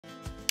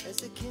as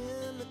the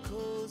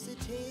chemicals that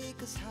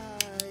take us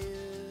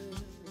higher.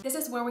 This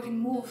is where we can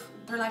move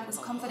through life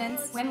with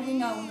confidence when we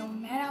know no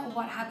matter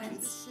what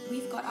happens,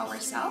 we've got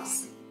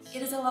ourselves.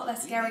 It is a lot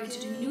less scary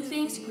to do new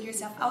things, to put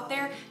yourself out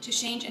there, to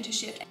change and to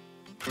shift.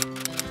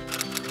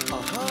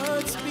 Our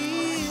hearts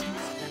beat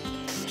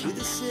to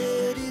the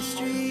city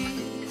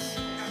streets.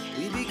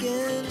 We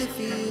began to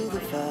feel the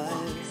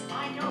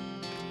fire.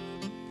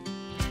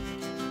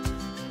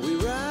 We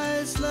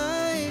rise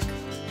like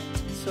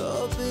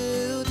tall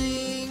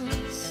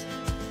buildings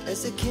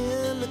as the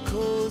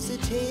chemicals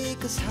that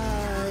take us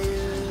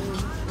higher.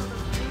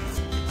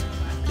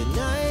 The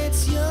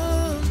night's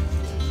young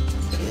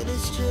and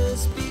it's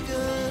just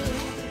begun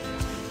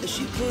as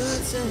she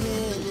puts her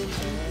hand in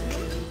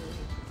hand.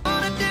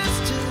 Wanna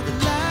dance to the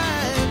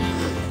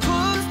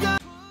light.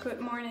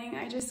 Good morning,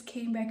 I just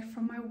came back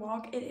from my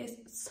walk. It is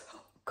so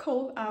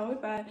cold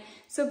out, but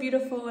so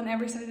beautiful, and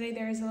every Saturday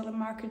there is a little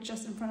market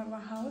just in front of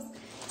our house.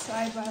 So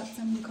I bought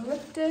some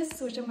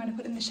eucalyptus, which I'm going to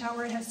put in the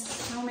shower. It has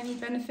so many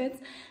benefits.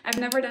 I've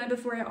never done it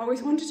before. I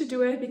always wanted to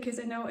do it because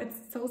I know it's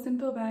so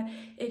simple, but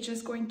it's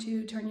just going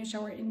to turn your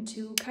shower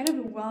into kind of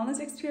a wellness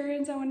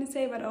experience, I want to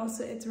say. But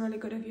also it's really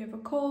good if you have a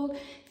cold,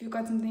 if you've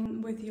got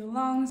something with your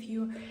lungs, if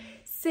you're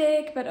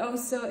sick, but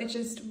also it's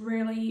just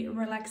really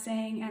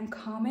relaxing and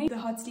calming. The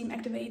hot steam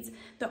activates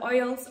the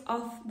oils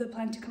of the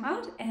plant to come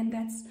out, and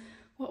that's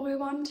what we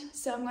want.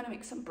 So I'm gonna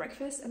make some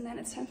breakfast and then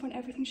it's time for an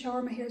everything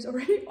shower. My hair is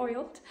already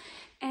oiled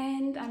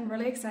and I'm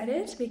really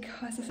excited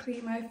because it's actually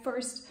my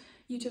first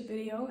YouTube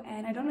video,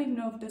 and I don't even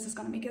know if this is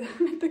gonna make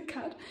the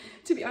cut,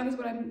 to be honest,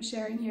 what I'm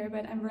sharing here,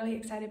 but I'm really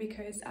excited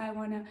because I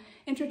want to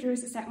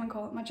introduce a segment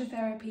called Matcha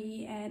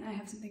Therapy, and I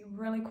have something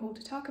really cool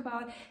to talk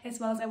about, as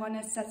well as I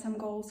want to set some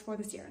goals for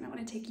this year, and I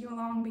want to take you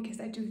along because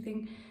I do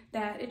think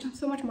that it's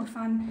so much more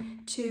fun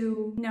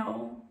to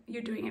know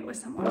you're doing it with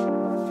someone.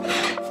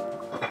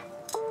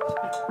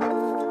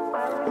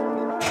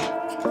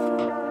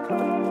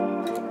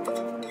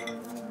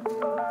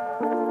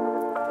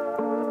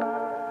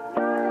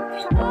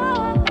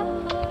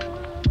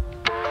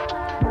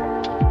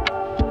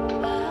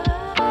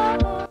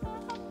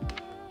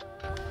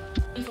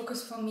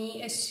 Focus for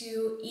me is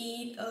to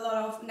eat a lot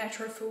of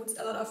natural foods,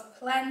 a lot of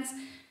plants,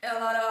 a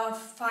lot of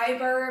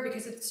fiber,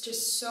 because it's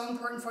just so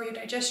important for your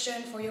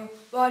digestion, for your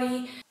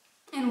body.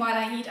 And while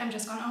I eat, I'm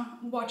just gonna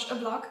watch a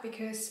vlog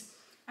because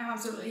I'm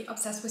absolutely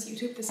obsessed with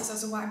YouTube. This is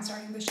also why I'm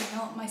starting this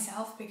channel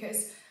myself,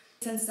 because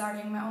since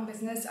starting my own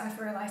business, I've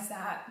realized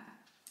that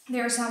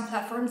there are some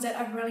platforms that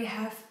I really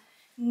have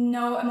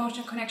no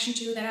emotional connection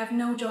to, that I have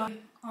no joy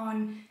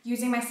on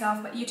using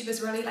myself, but YouTube is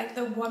really like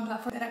the one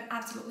platform that I'm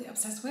absolutely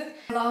obsessed with.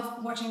 I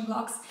love watching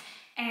vlogs,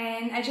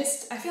 and I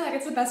feel like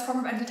it's the best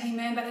form of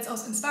entertainment, but it's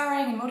also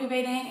inspiring and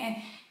motivating, and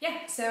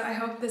yeah, so I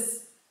hope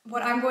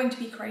what I'm going to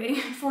be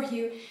creating for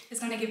you is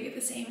going to give you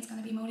the same. It's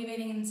going to be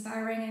motivating and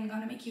inspiring and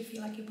going to make you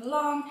feel like you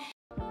belong.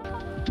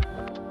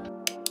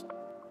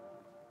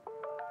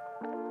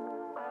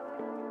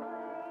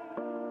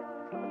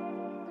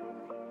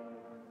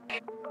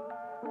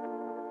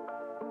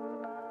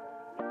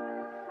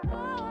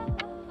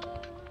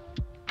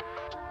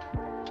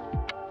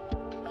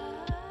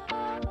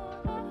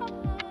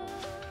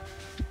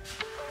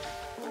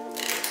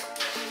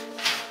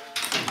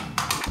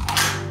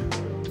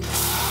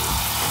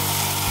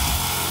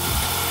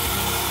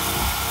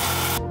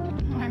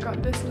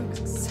 This looks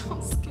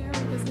so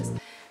scary. This is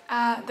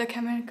the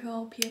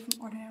chemical peel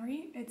from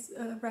Ordinary. It's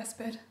a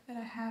respite that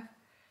I have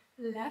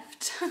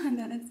left and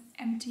then it's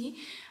empty.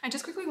 I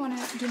just quickly want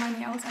to do my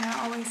nails, and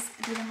I always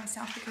do them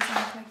myself because I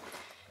have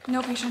like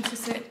no patience to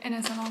sit in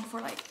a salon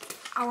for like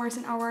hours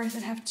and hours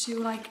and have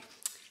to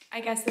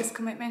I guess this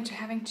commitment to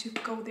having to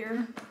go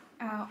there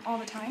all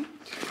the time.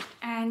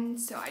 And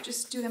so I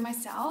just do them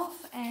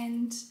myself,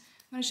 and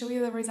I'm going to show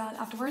you the result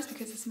afterwards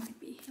because this might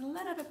be a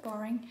little bit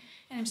boring,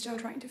 and I'm still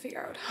trying to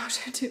figure out how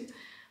to do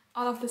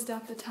all of the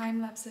stuff, the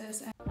time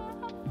lapses.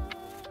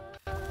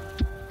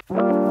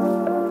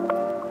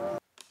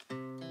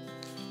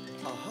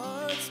 Our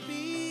hearts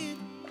beat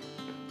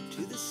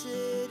to the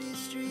city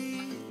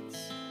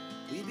streets.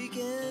 We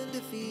began to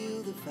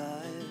feel the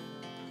fire.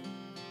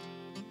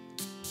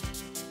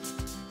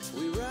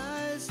 We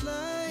rise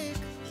like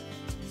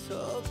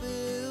tall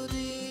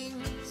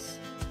buildings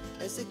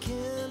as the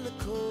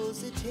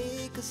chemicals that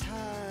take us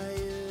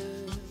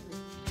higher.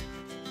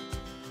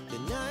 The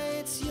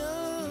night's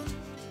young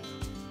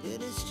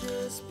and it's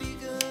just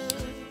begun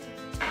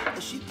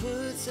as she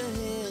puts her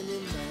hand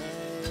in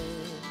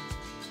mine.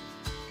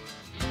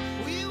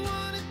 We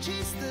wanna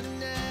chase the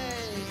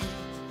night,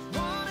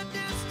 wanna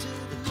dance to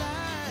the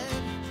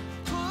light,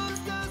 pull the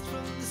stars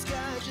from the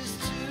sky, just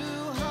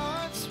two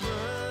hearts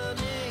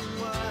running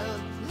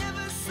wild.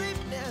 Never sleep,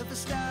 never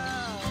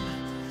stop,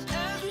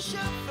 as we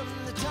shout from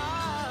the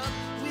top.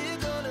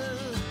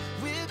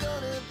 We're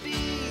gonna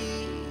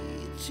be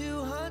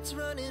two hearts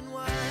running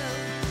wild.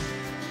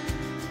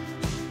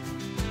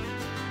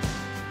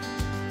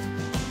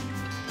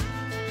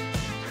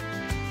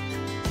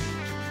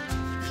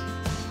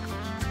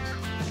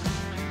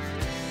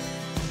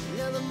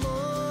 Now the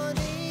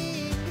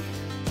morning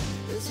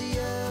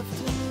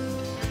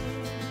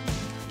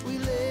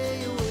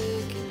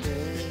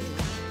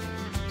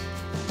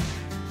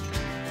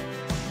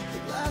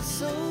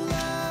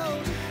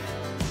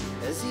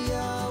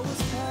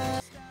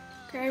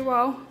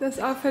Wow, this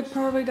outfit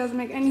probably doesn't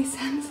make any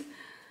sense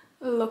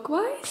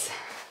look-wise,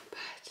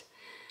 but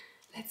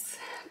let's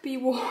be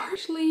warm.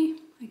 Actually,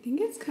 I think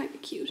it's kind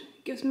of cute.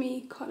 It gives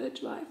me cottage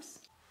vibes.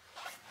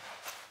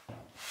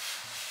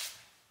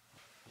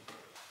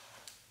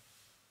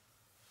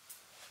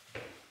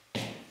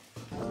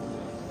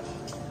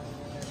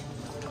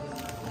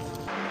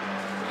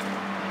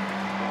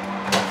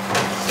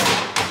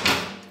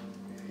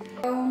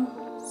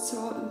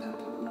 Salt and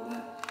pepper on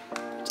that.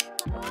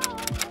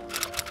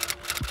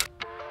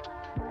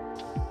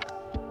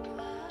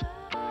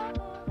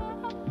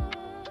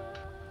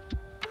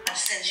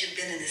 Since you've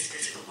been in this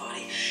physical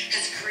body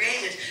has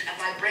created a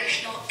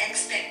vibrational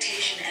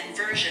expectation and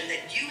version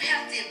that you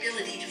have the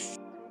ability to.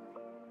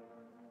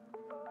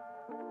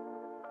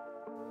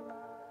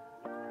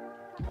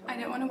 I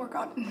didn't want to work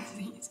out in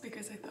these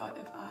because I thought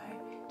if I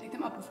take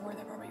them up before,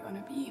 they're probably going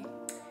to be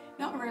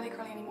not really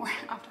curly anymore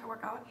after I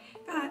work out.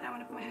 But I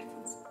want to put my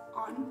headphones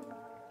on,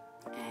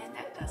 and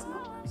that does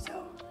not work. So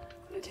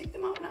I'm going to take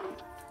them out now.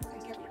 I'm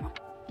scared now.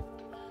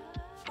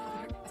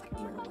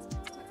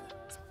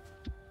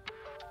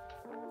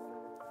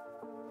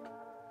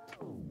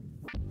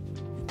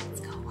 Let's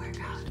go work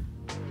out.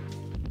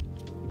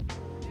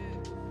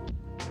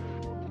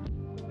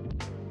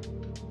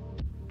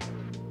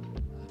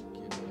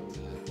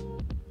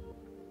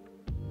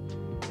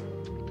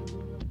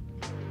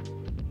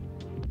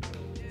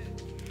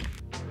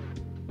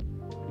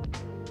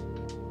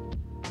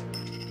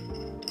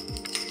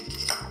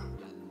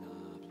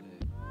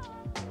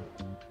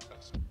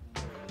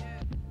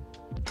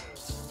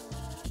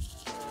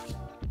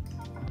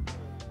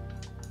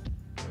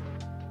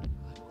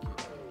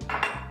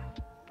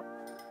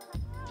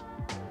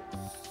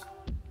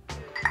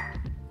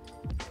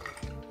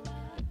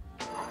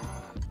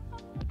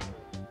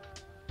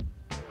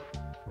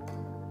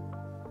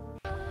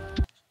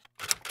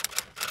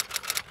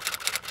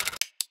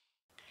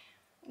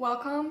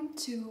 Welcome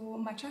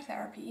to matcha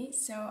therapy.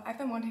 So I've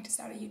been wanting to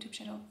start a YouTube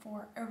channel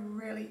for a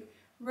really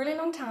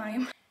long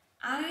time.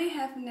 I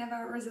have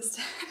never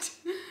resisted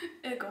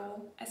a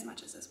goal as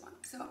much as this one.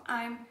 So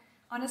I'm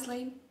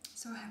honestly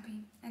so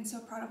happy and so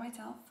proud of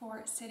myself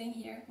for sitting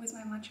here with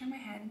my matcha in my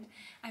hand.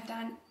 I've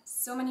done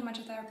so many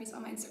matcha therapies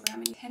on my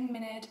Instagram,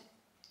 10-minute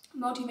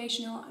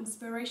motivational,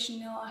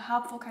 inspirational,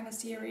 helpful kind of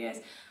series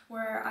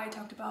where I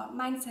talked about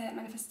mindset,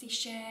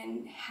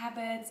 manifestation,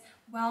 habits,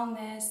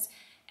 wellness,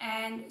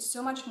 and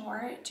so much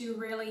more to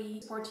really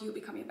support you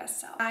become your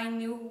best self. I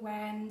knew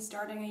when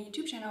starting a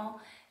YouTube channel,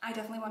 I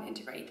definitely want to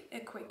integrate a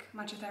quick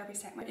matcha therapy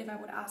segment. If I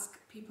would ask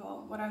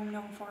people what I'm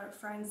known for,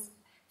 friends,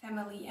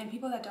 family, and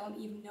people that don't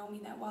even know me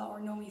that well or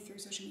know me through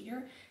social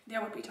media, they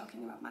would be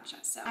talking about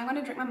matcha. So I'm going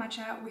to drink my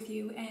matcha with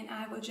you, and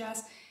I will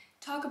just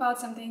talk about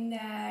something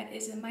that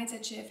is a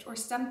mindset shift or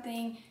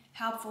something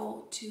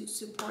helpful to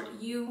support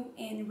you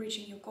in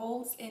reaching your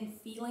goals, in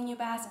feeling your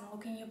best and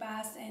looking your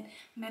best and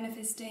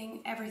manifesting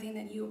everything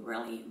that you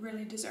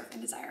really deserve and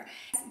desire.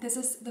 This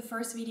is the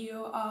first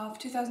video of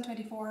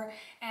 2024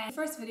 and the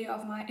first video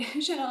of my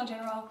channel in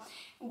general.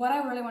 What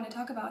I really want to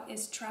talk about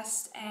is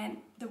trust and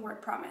the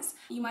word promise.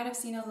 You might have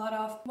seen a lot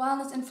of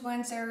wellness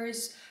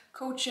influencers,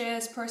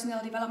 coaches,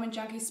 personal development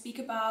junkies speak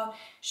about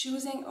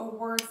choosing a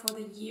word for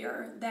the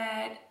year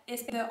that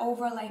is the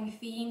overlying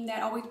theme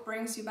that always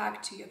brings you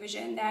back to your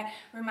vision, that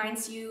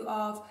reminds you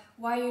of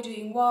why you're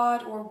doing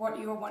what or what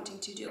you're wanting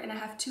to do. And I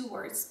have two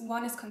words.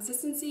 One is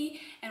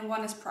consistency and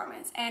one is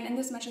promise. And in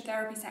this matcha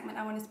therapy segment,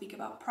 I want to speak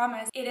about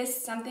promise. It is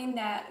something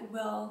that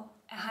will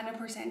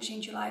 100%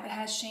 change your life. It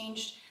has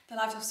changed the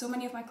lives of so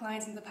many of my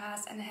clients in the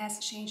past, and it has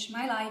changed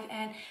my life.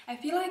 And I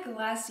feel like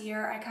last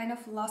year I kind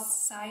of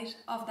lost sight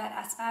of that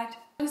aspect.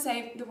 I want to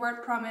say the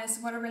word promise,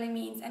 what it really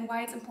means and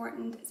why it's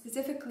important,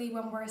 specifically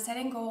when we're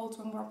setting goals,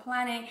 when we're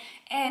planning,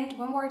 and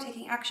when we're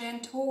taking action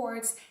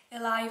towards a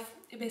life,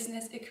 a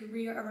business, a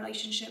career, a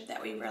relationship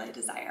that we really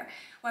desire.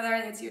 Whether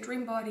it's your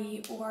dream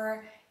body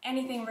or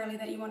anything really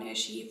that you want to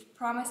achieve,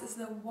 promise is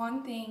the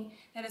one thing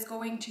that is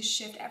going to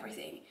shift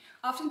everything.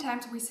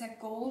 Oftentimes we set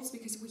goals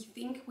because we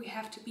think we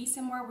have to be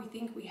somewhere, we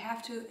think we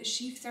have to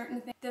achieve certain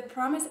things. The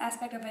promise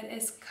aspect of it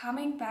is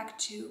coming back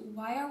to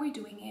why are we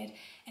doing it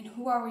and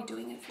who are we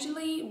doing it for.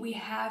 Actually, we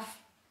have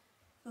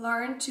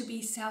learn to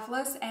be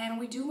selfless, and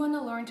we do want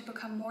to learn to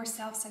become more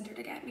self-centered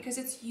again, because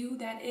it's you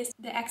that is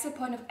the exit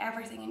point of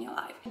everything in your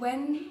life.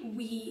 When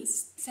we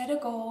set a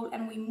goal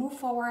and we move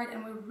forward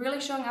and we're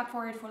really showing up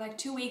for it for like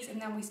 2 weeks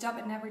and then we stop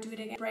and never do it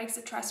again, it breaks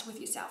the trust with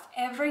yourself.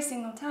 Every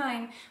single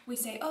time we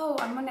say, oh,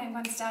 on Monday I'm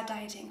going to start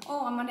dieting,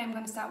 oh, on Monday I'm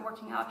going to start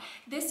working out,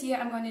 this year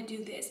I'm going to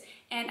do this,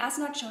 and us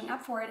not showing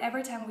up for it,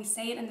 every time we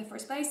say it in the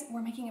first place,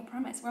 we're making a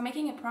promise. We're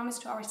making a promise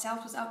to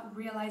ourselves without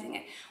realizing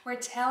it. We're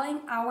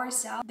telling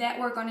ourselves that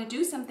we're going to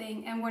do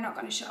something and we're not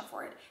going to show up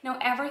for it. Now,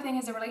 everything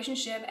is a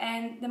relationship,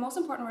 and the most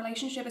important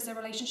relationship is a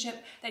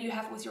relationship that you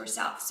have with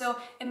yourself. So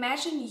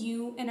imagine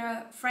you in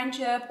a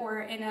friendship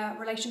or in a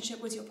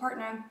relationship with your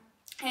partner,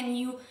 and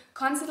you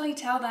constantly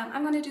tell them,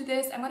 I'm going to do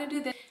this, I'm going to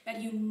do this, but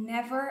you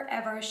never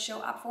ever show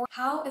up for it.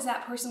 How is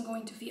that person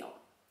going to feel?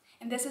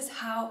 And this is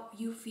how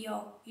you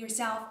feel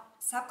yourself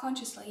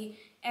subconsciously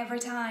every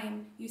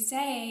time you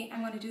say,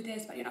 I'm going to do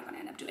this, but you're not going to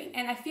end up doing.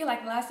 And I feel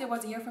like last year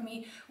was a year for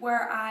me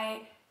where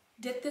I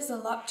did this a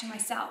lot to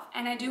myself,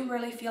 and I do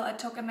really feel it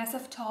took a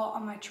massive toll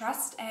on my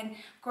trust. And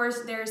of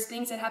course there's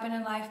things that happen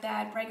in life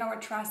that break our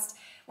trust,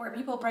 where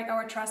people break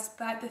our trust,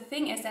 but the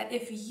thing is that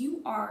if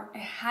you are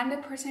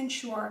 100%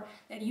 sure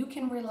that you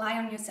can rely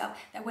on yourself,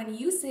 that when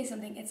you say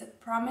something it's a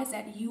promise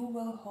that you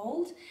will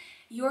hold,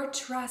 your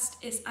trust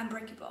is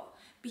unbreakable.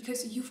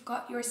 Because you've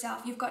got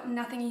yourself, you've got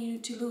nothing you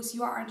need to lose.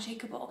 You are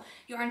unshakable.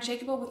 You're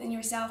unshakable within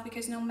yourself,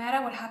 because no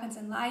matter what happens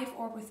in life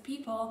or with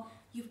people,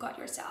 you've got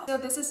yourself. So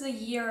this is the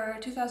year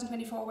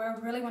 2024 where I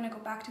really want to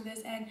go back to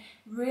this and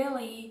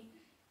really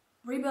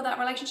rebuild that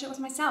relationship with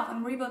myself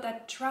and rebuild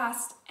that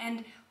trust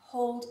and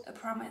hold a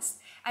promise.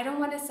 I don't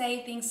want to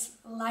say things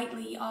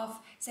lightly of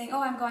saying,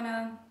 oh, I'm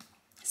gonna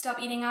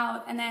stop eating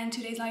out and then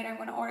 2 days later I'm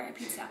gonna order a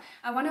pizza.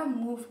 I want to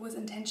move with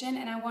intention,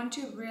 and I want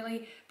to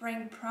really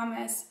bring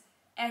promise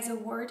as a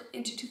word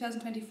into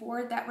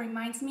 2024 that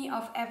reminds me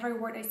of every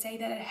word I say,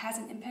 that it has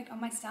an impact on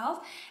myself,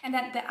 and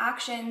that the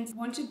actions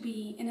want to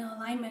be in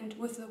alignment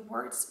with the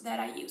words that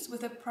I use,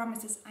 with the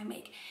promises I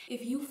make.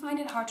 If you find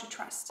it hard to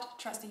trust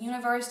the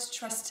universe,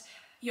 trust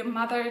your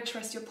mother,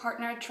 trust your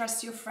partner,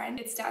 trust your friend,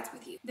 it starts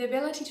with you. The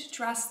ability to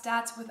trust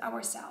starts with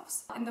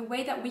ourselves. And the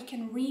way that we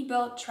can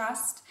rebuild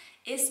trust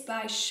is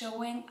by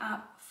showing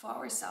up for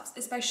ourselves,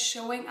 is by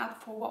showing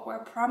up for what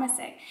we're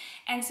promising.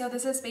 And so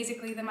this is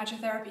basically the matcha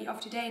therapy of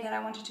today that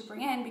I wanted to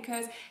bring in,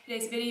 because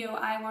today's video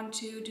I want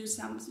to do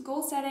some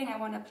goal setting. I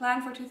want to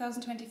plan for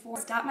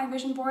 2024, start my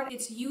vision board.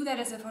 It's you that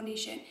is a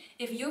foundation.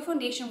 If your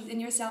foundation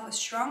within yourself is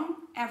strong,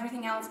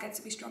 everything else gets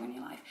to be strong in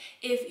your life.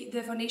 If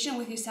the foundation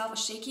with yourself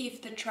is shaky,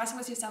 if the trust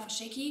with yourself is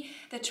shaky,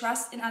 the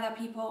trust in other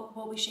people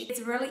will be shaky.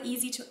 It's really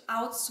easy to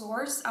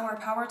outsource our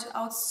power, to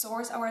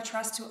outsource our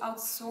trust, to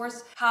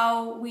outsource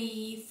how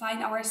we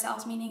find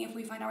ourselves, meaning if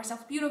we find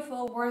ourselves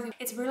beautiful, worthy,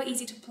 it's really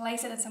easy to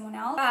place it at someone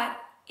else, but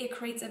it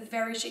creates a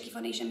very shaky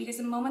foundation, because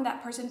the moment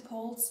that person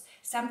pulls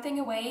something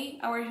away,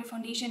 our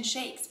foundation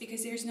shakes,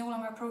 because there's no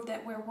longer proof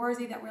that we're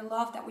worthy, that we're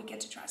loved, that we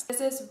get to trust.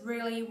 This is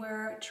really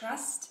where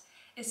trust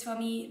is, for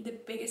me, the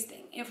biggest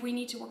thing. If we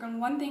need to work on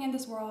one thing in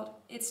this world,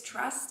 it's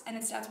trust, and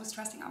it starts with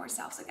trusting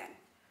ourselves again.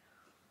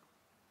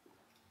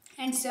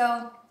 And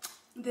so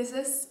this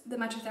is the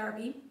matcha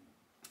therapy.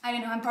 I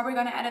don't know, I'm probably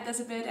gonna edit this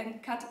a bit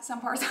and cut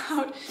some parts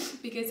out,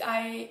 because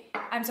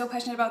I'm so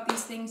passionate about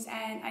these things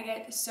and I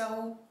get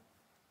so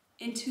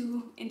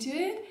into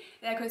it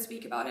that I could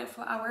speak about it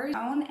for hours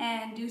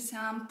and do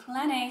some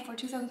planning for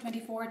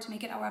 2024 to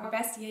make it our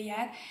best year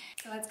yet.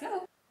 So let's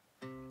go.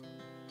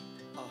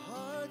 Our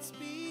hearts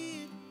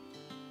beat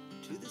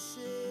to the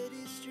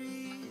city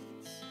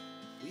streets.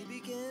 We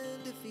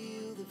began to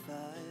feel the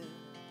fire.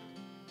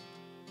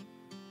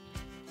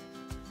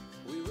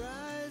 We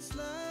rise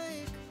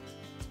like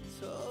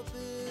tall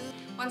buildings.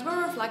 Once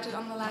we're reflected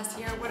on the last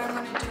year, what I'm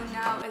going to do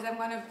now is I'm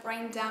going to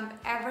brain dump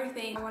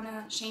everything I want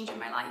to change in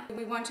my life.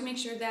 We want to make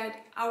sure that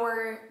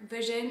our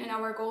vision and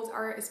our goals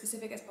are as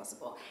specific as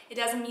possible. It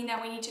doesn't mean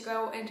that we need to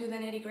go into the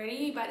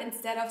nitty-gritty, but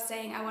instead of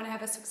saying I want to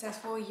have a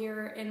successful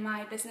year in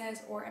my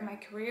business or in my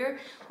career,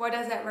 what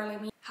does that really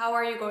mean? How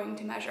are you going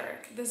to measure?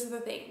 This is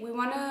the thing. We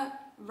want to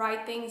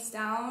write things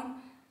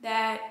down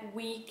that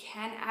we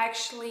can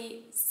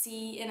actually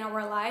see in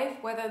our life,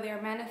 whether they're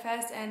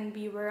manifest and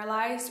be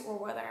realized or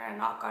whether they're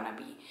not gonna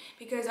be.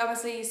 Because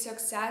obviously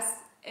success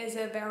is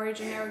a very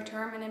generic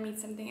term and it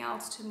means something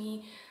else to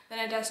me than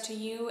it does to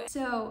you.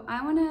 So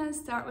I wanna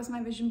start with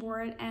my vision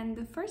board, and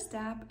the first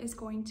step is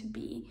going to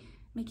be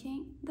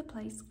making the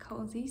place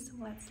cozy. So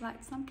let's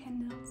light some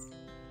candles.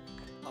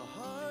 Our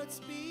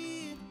hearts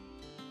beat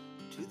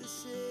to the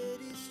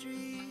city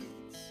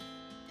streets.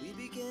 We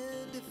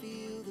began to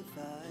feel the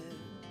fire.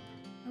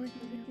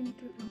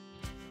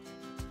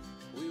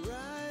 We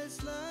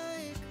rise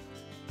like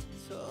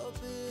tall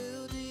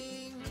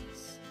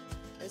buildings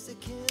as the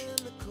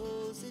chemicals